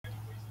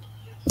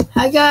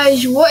Hi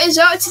guys, what is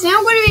up? Today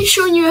I'm going to be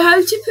showing you how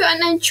to put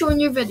an intro in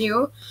your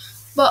video.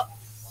 But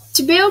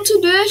to be able to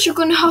do this, you're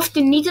going to have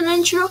to need an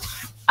intro.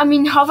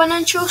 Have an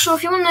intro. So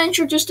if you want an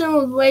intro, just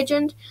download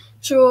Legend.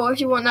 So if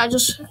you want that,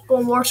 just go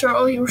on War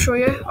Turtle, he'll show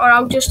you. Or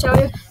I'll just tell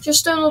you.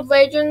 Just download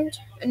Legend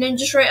and then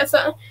just write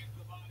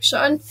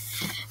something.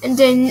 And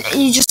then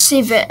you just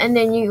save it and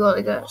then you go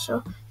like that.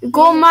 So you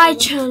go on my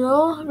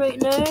channel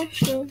right now.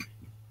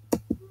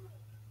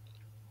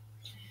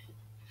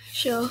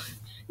 So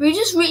we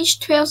just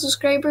reached 12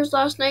 subscribers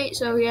last night,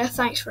 so yeah,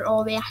 thanks for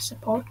all the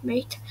support,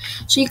 mate.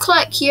 So you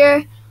click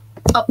here,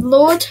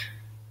 upload,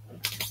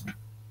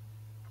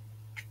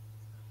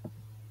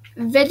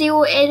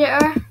 video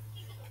editor,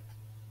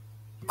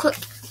 click,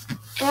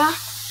 yeah,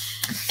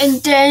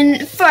 and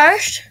then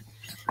first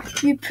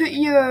you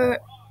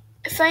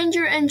find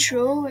your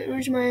intro. Wait,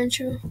 where's my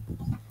intro?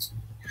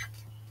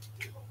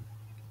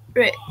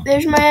 Right,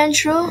 there's my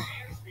intro.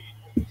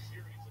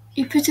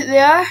 You put it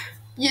there.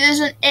 There's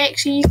an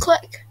X and you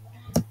click.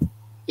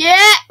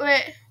 Yeah,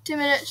 wait, 2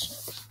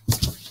 minutes.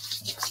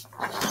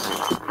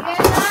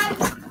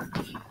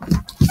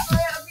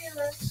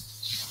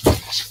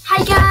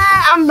 Hi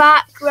guys, I'm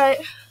back, right.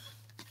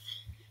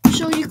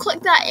 So you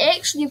click that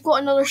X and you've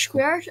got another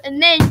square,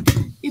 and then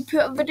you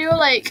put a video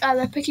like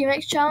the Picky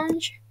Mix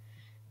challenge.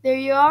 There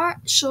you are.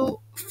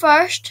 So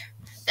first,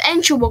 the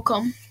intro will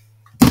come.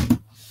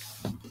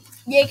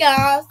 Yeah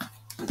guys.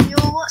 Yo,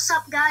 what's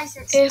up guys?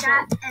 It's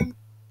Jack and...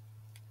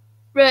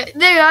 Right,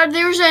 there you are,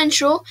 there's the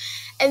intro.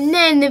 And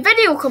then the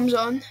video comes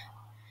on.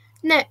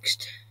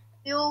 Next.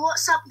 Yo,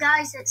 what's up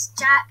guys? It's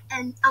Jack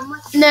and I'm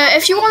with... Now,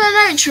 if you want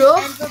an outro,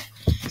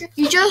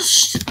 you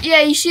just,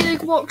 you see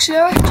the box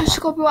there, just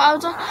copy what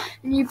I've done,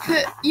 and you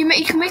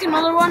can make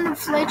another one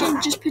with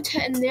Legend, just put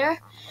it in there,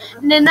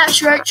 and then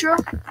that's your outro.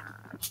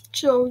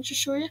 So, I'll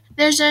just show you.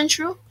 There's the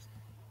intro.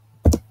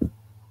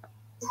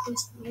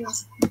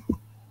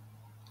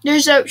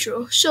 There's the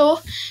outro. So,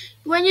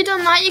 when you've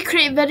done that, you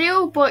create a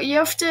video, but you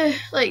have to,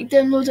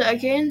 download it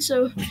again,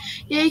 so,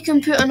 yeah, you can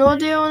put an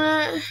audio on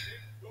it.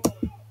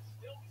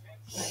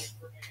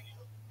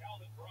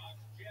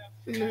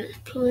 A minute,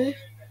 play.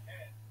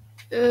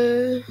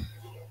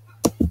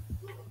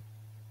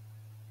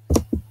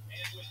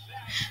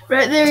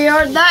 Right, there you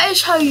are. That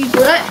is how you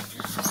do it.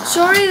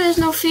 Sorry, there's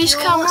no face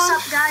camera. What's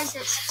up, guys?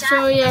 It's Jack.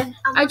 So yeah,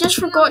 I just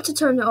forgot to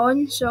turn it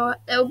on, so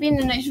it'll be in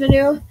the next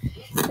video.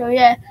 So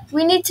yeah,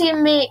 we need to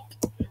make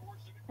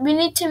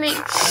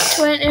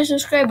 20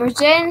 subscribers.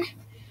 Then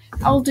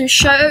I'll do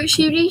shout out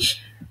series.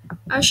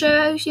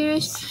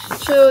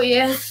 So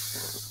yeah.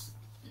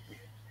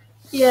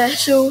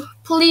 So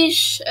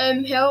please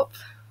help.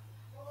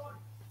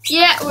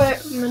 Yeah,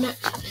 wait a minute.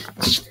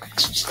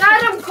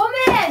 Dad, I'm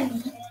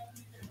coming.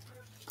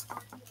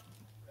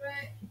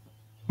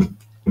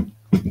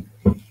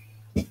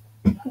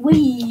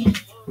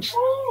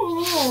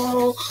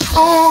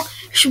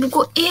 Should we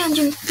go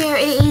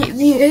 838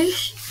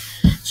 views?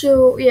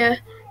 So yeah,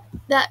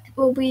 that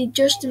will be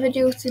just the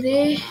video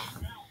today.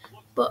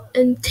 But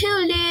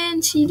until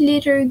then, see you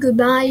later.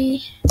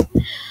 Goodbye.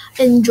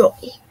 Enjoy.